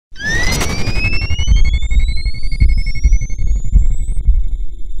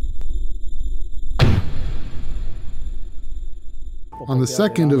On the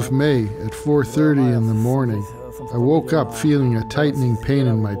 2nd of May at 4:30 in the morning, I woke up feeling a tightening pain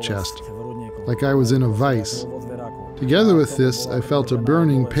in my chest, like I was in a vice. Together with this, I felt a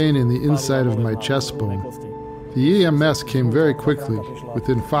burning pain in the inside of my chest bone. The EMS came very quickly,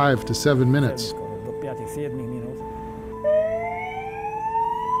 within 5 to 7 minutes.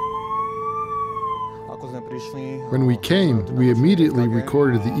 When we came, we immediately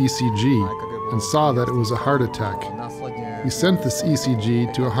recorded the ECG and saw that it was a heart attack. We sent this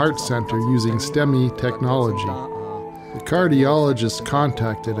ECG to a heart center using STEMI technology. The cardiologist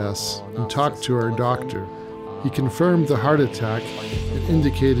contacted us and talked to our doctor. He confirmed the heart attack and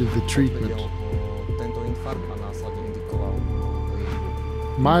indicated the treatment.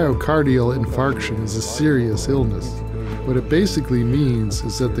 Myocardial infarction is a serious illness. What it basically means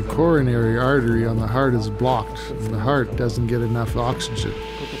is that the coronary artery on the heart is blocked and the heart doesn't get enough oxygen.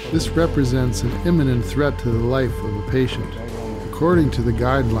 This represents an imminent threat to the life of a patient. According to the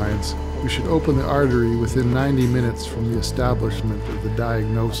guidelines, we should open the artery within 90 minutes from the establishment of the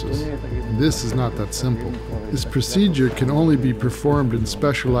diagnosis. And this is not that simple. This procedure can only be performed in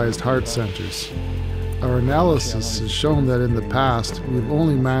specialized heart centers. Our analysis has shown that in the past, we've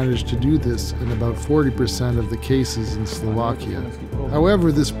only managed to do this in about 40% of the cases in Slovakia.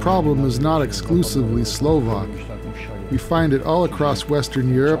 However, this problem is not exclusively Slovak. We find it all across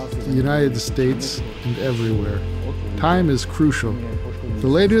Western Europe, the United States, and everywhere. Time is crucial. The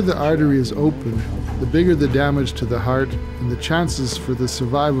later the artery is open, the bigger the damage to the heart, and the chances for the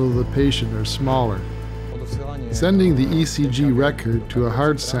survival of the patient are smaller. Sending the ECG record to a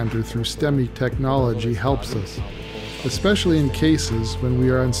heart center through STEMI technology helps us, especially in cases when we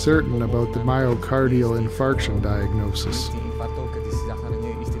are uncertain about the myocardial infarction diagnosis.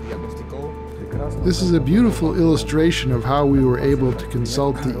 This is a beautiful illustration of how we were able to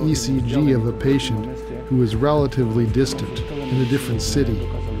consult the ECG of a patient who is relatively distant, in a different city.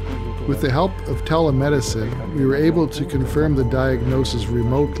 With the help of telemedicine, we were able to confirm the diagnosis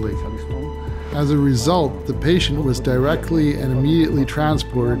remotely. As a result, the patient was directly and immediately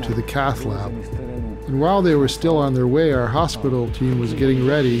transported to the cath lab. And while they were still on their way, our hospital team was getting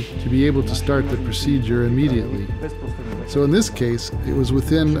ready to be able to start the procedure immediately. So in this case, it was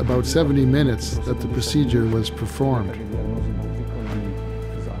within about 70 minutes that the procedure was performed.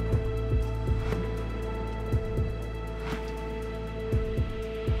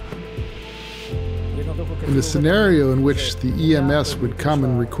 In the scenario in which the EMS would come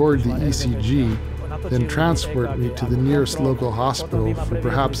and record the ECG, then transport me to the nearest local hospital for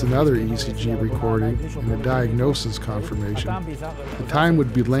perhaps another ECG recording and a diagnosis confirmation, the time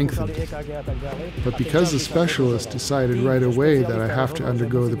would be lengthened. But because the specialist decided right away that I have to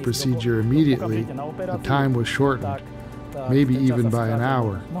undergo the procedure immediately, the time was shortened, maybe even by an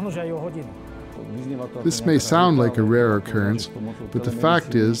hour. This may sound like a rare occurrence, but the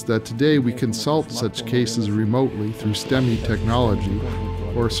fact is that today we consult such cases remotely through STEMI technology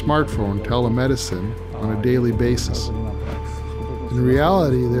or smartphone telemedicine on a daily basis. In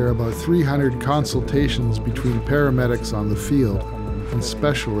reality, there are about 300 consultations between paramedics on the field and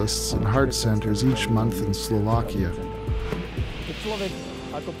specialists in heart centers each month in Slovakia.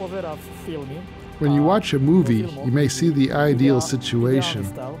 When you watch a movie, you may see the ideal situation: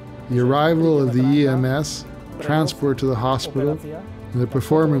 the arrival of the EMS, transport to the hospital, and the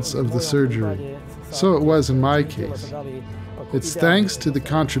performance of the surgery. So it was in my case. It's thanks to the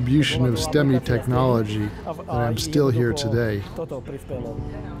contribution of STEMI technology that I'm still here today.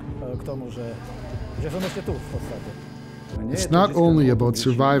 It's not only about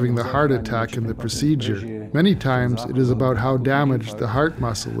surviving the heart attack and the procedure. Many times it is about how damaged the heart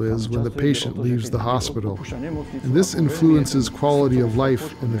muscle is when the patient leaves the hospital. And this influences quality of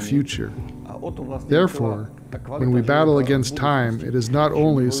life in the future. Therefore, when we battle against time, it is not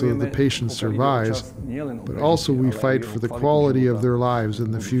only so that the patient survives, but also we fight for the quality of their lives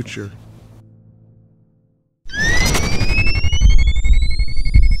in the future.